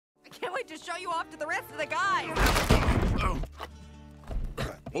can't wait to show you off to the rest of the guys.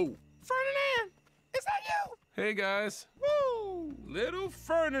 Whoa. Ferdinand, is that you? Hey, guys. Woo! Little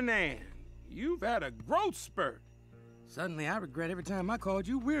Ferdinand, you've had a growth spurt. Suddenly, I regret every time I called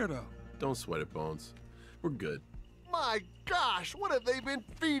you weirdo. Don't sweat it, Bones. We're good. My gosh, what have they been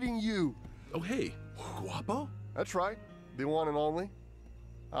feeding you? Oh, hey. Guapo? That's right, the one and only.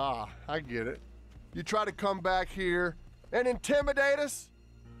 Ah, I get it. You try to come back here and intimidate us?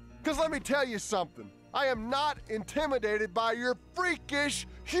 Because let me tell you something. I am not intimidated by your freakish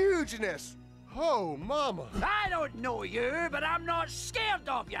hugeness. Oh, mama. I don't know you, but I'm not scared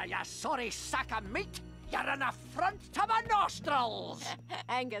of you, you sorry sack of meat. You're an affront to my nostrils.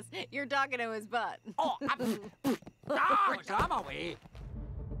 Angus, you're talking to his butt. Oh, I'm away.